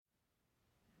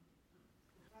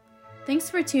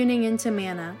Thanks for tuning in to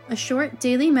Manna, a short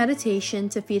daily meditation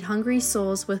to feed hungry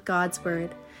souls with God's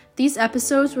Word. These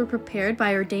episodes were prepared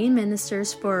by ordained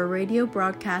ministers for a radio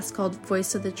broadcast called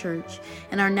Voice of the Church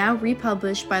and are now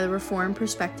republished by the Reformed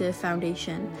Perspective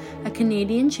Foundation, a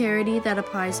Canadian charity that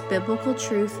applies biblical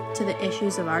truth to the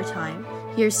issues of our time.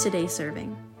 Here's today's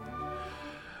serving.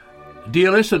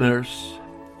 Dear listeners,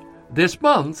 this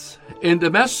month, in the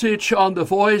message on the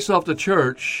Voice of the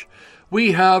Church,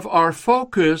 we have our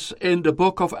focus in the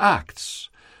book of Acts,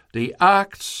 the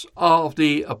Acts of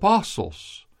the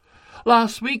Apostles.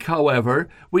 Last week, however,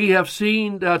 we have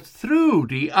seen that through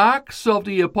the Acts of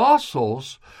the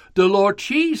Apostles, the Lord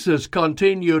Jesus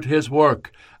continued his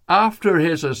work after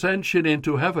his ascension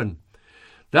into heaven.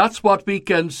 That's what we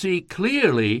can see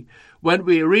clearly when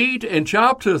we read in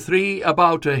chapter 3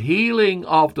 about the healing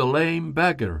of the lame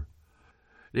beggar.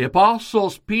 The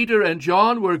apostles Peter and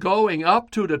John were going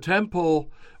up to the temple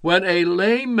when a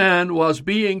lame man was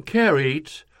being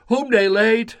carried, whom they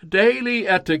laid daily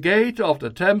at the gate of the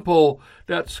temple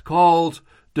that's called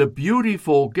the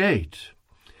Beautiful Gate,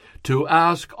 to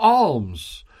ask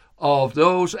alms of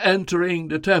those entering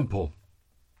the temple.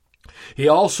 He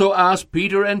also asked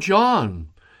Peter and John,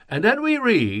 and then we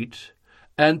read,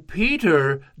 "And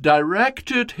Peter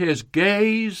directed his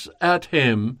gaze at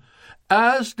him,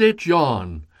 as did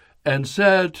John, and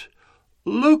said,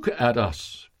 'Look at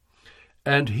us.'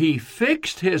 And he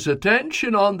fixed his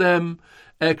attention on them,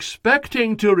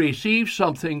 expecting to receive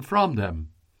something from them."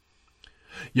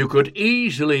 You could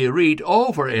easily read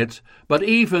over it, but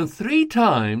even 3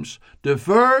 times the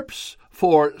verbs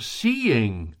for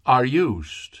seeing are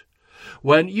used.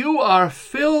 When you are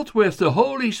filled with the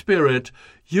Holy Spirit,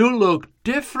 you look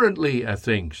differently at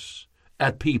things,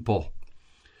 at people.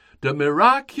 The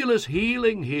miraculous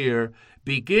healing here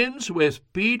begins with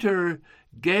Peter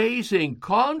gazing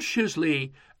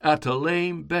consciously at the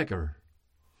lame beggar.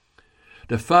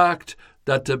 The fact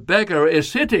that the beggar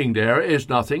is sitting there is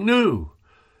nothing new.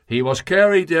 He was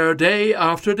carried there day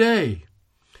after day.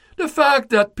 The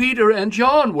fact that Peter and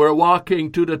John were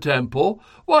walking to the temple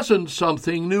wasn't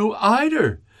something new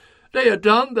either. They had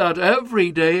done that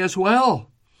every day as well.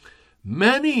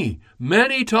 Many,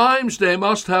 many times they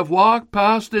must have walked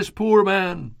past this poor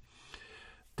man.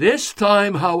 This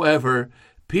time, however,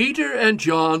 Peter and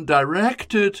John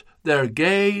directed their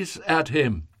gaze at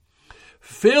him.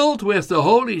 Filled with the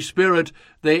Holy Spirit,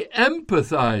 they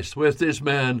empathized with this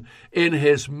man in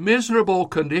his miserable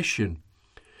condition.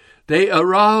 They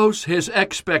aroused his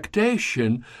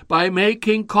expectation by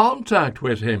making contact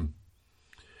with him.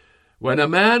 When a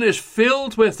man is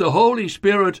filled with the Holy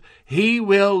Spirit, he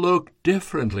will look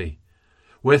differently,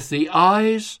 with the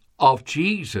eyes of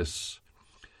Jesus.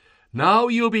 Now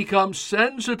you become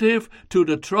sensitive to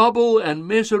the trouble and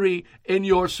misery in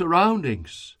your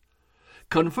surroundings.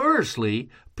 Conversely,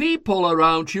 people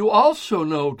around you also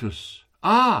notice,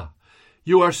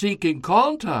 you are seeking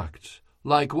contact,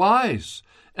 likewise,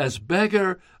 as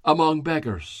beggar among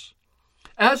beggars.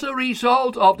 As a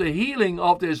result of the healing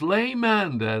of this lame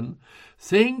man, then,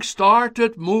 things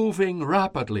started moving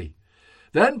rapidly.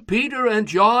 Then Peter and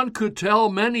John could tell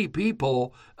many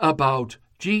people about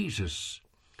Jesus.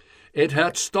 It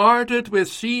had started with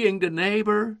seeing the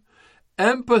neighbor,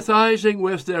 empathizing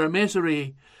with their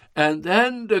misery, and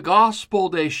then the gospel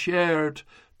they shared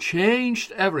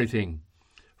changed everything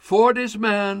for this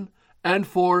man and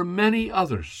for many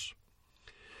others.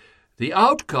 The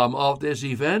outcome of this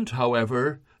event,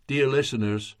 however, dear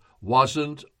listeners,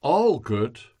 wasn't all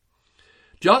good.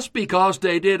 Just because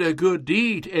they did a good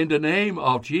deed in the name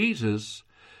of Jesus,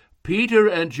 Peter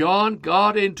and John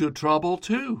got into trouble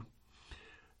too.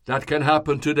 That can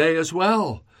happen today as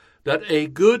well, that a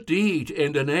good deed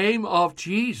in the name of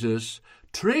Jesus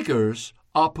triggers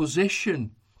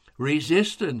opposition,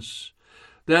 resistance.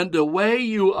 Then the way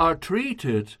you are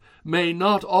treated may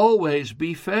not always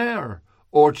be fair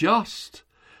or just.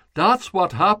 That's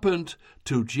what happened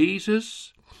to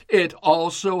Jesus. It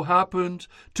also happened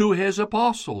to his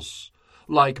apostles,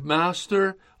 like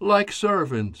master, like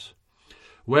servant.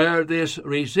 Where this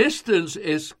resistance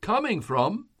is coming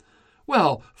from?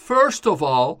 Well, first of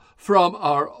all, from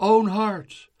our own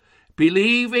heart.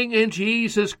 Believing in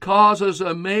Jesus causes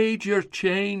a major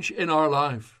change in our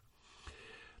life.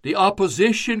 The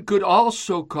opposition could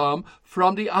also come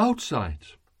from the outside.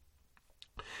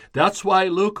 That's why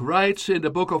Luke writes in the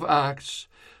book of Acts,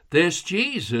 "This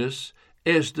Jesus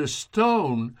is the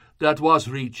stone that was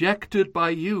rejected by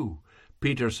you,"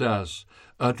 Peter says,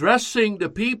 addressing the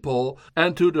people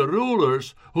and to the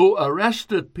rulers who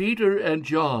arrested Peter and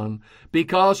John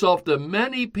because of the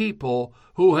many people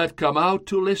who had come out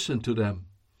to listen to them.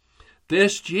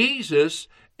 This Jesus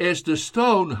is the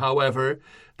stone, however,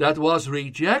 that was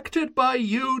rejected by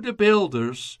you, the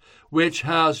builders, which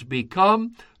has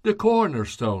become the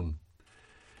cornerstone.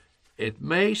 It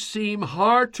may seem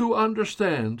hard to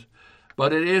understand,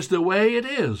 but it is the way it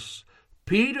is.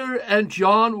 Peter and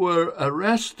John were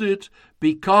arrested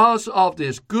because of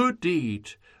this good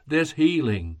deed, this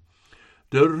healing.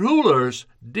 The rulers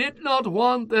did not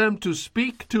want them to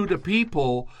speak to the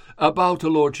people about the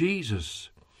Lord Jesus.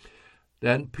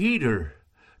 Then Peter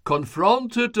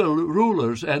confronted the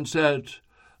rulers and said,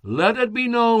 "Let it be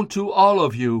known to all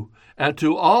of you and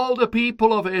to all the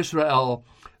people of Israel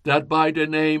that by the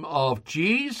name of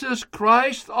Jesus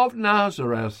Christ of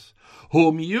Nazareth,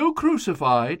 whom you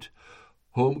crucified,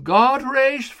 whom God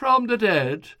raised from the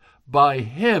dead, by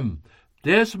him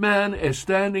this man is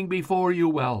standing before you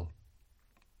well."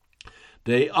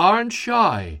 They aren't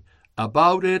shy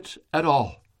about it at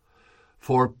all.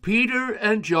 For Peter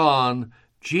and John,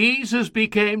 Jesus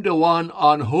became the one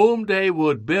on whom they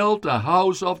would build the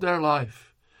house of their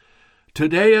life.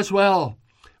 Today as well,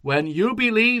 when you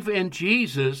believe in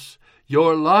Jesus,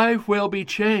 your life will be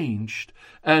changed,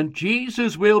 and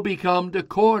Jesus will become the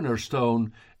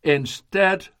cornerstone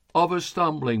instead of a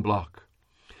stumbling block.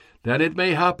 Then it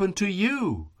may happen to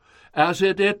you, as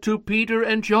it did to Peter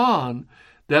and John,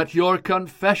 that your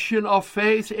confession of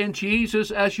faith in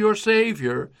Jesus as your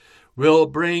Savior will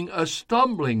bring a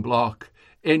stumbling block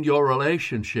in your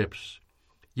relationships.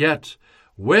 Yet,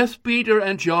 with Peter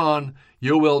and John,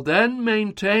 you will then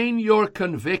maintain your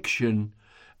conviction,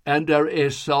 and there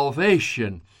is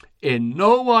salvation in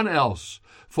no one else,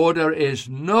 for there is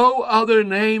no other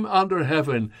name under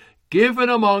heaven given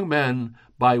among men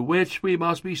by which we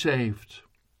must be saved.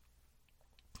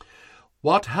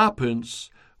 What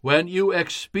happens when you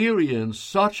experience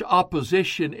such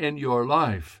opposition in your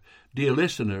life, dear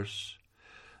listeners?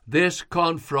 This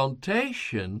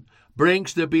confrontation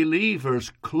brings the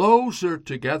believers closer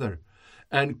together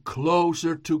and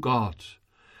closer to God.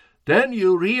 Then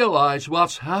you realize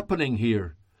what's happening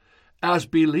here. As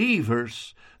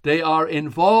believers, they are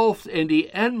involved in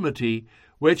the enmity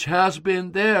which has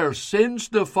been there since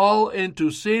the fall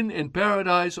into sin in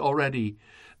paradise already,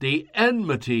 the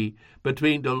enmity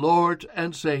between the Lord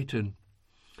and Satan.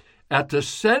 At the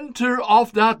center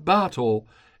of that battle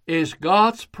is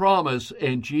God's promise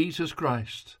in Jesus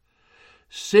Christ.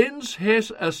 Since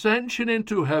his ascension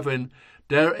into heaven,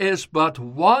 there is but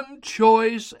one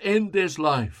choice in this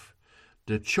life,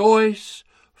 the choice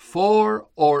for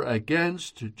or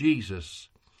against Jesus.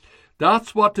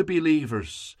 That's what the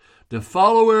believers, the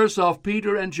followers of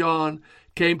Peter and John,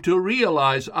 came to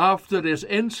realize after this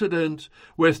incident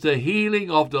with the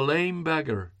healing of the lame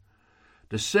beggar.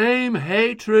 The same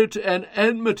hatred and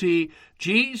enmity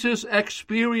Jesus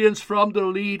experienced from the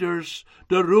leaders,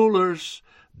 the rulers,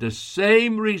 the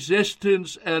same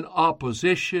resistance and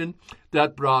opposition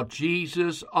that brought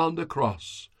Jesus on the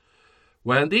cross.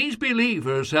 When these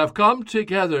believers have come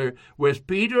together with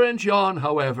Peter and John,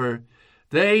 however,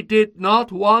 they did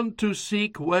not want to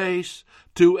seek ways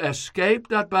to escape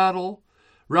that battle.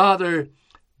 Rather,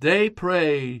 they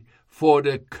pray for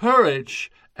the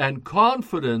courage and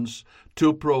confidence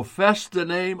to profess the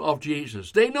name of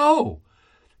Jesus. They know,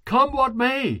 come what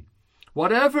may,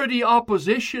 whatever the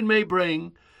opposition may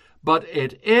bring, but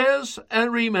it is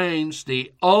and remains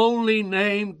the only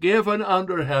name given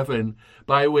under heaven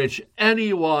by which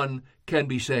anyone can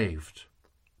be saved.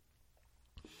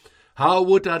 How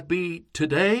would that be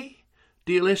today,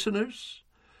 dear listeners?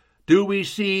 Do we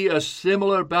see a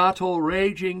similar battle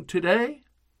raging today?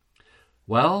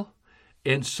 Well,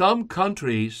 in some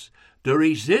countries, the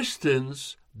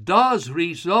resistance does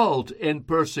result in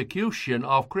persecution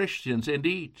of Christians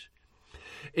indeed.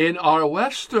 In our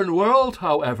Western world,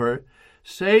 however,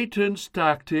 Satan's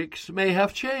tactics may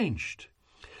have changed.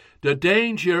 The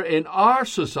danger in our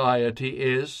society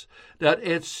is that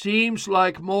it seems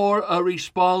like more a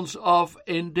response of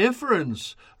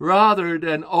indifference rather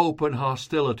than open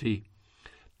hostility.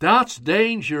 That's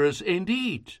dangerous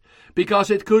indeed,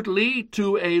 because it could lead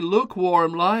to a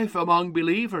lukewarm life among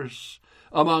believers,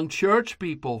 among church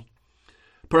people.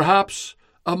 Perhaps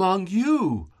among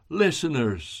you,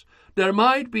 listeners, there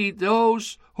might be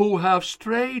those who have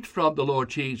strayed from the Lord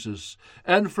Jesus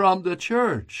and from the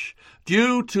church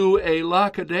due to a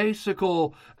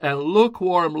lackadaisical and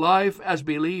lukewarm life as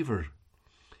believer.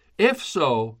 If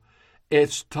so,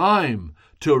 it's time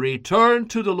to return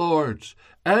to the Lord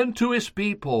and to his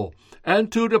people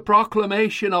and to the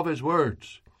proclamation of his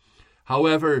words.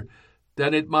 However,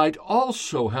 then it might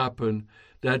also happen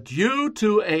that due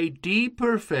to a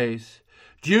deeper faith,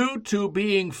 due to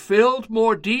being filled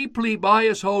more deeply by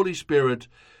his Holy Spirit,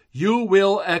 you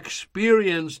will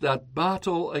experience that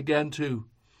battle again too.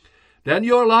 Then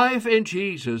your life in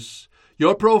Jesus,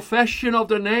 your profession of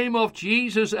the name of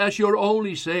Jesus as your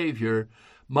only Savior,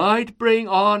 might bring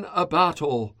on a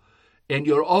battle in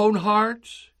your own heart,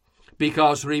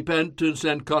 because repentance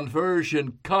and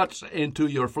conversion cuts into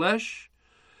your flesh,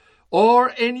 or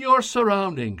in your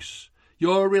surroundings,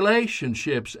 your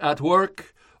relationships at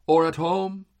work or at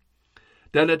home.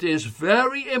 Then it is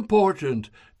very important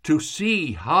to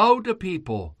see how the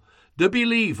people, the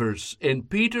believers in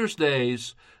Peter's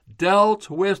days, dealt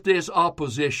with this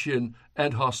opposition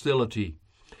and hostility.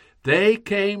 They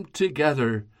came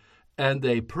together and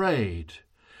they prayed.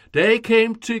 They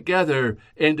came together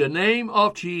in the name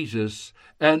of Jesus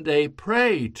and they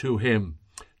prayed to him,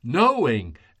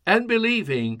 knowing and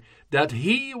believing that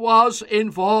he was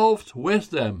involved with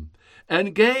them,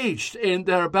 engaged in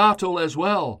their battle as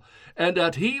well, and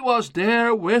that he was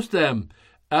there with them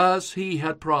as he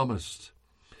had promised.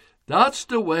 That's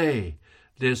the way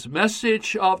this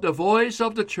message of the voice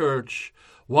of the church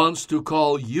wants to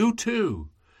call you to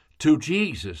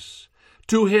Jesus,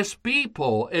 to his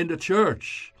people in the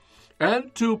church,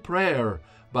 and to prayer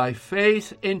by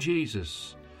faith in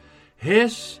Jesus.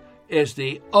 His is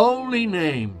the only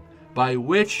name by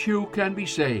which you can be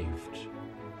saved.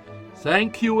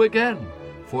 Thank you again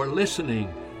for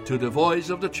listening to the voice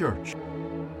of the church.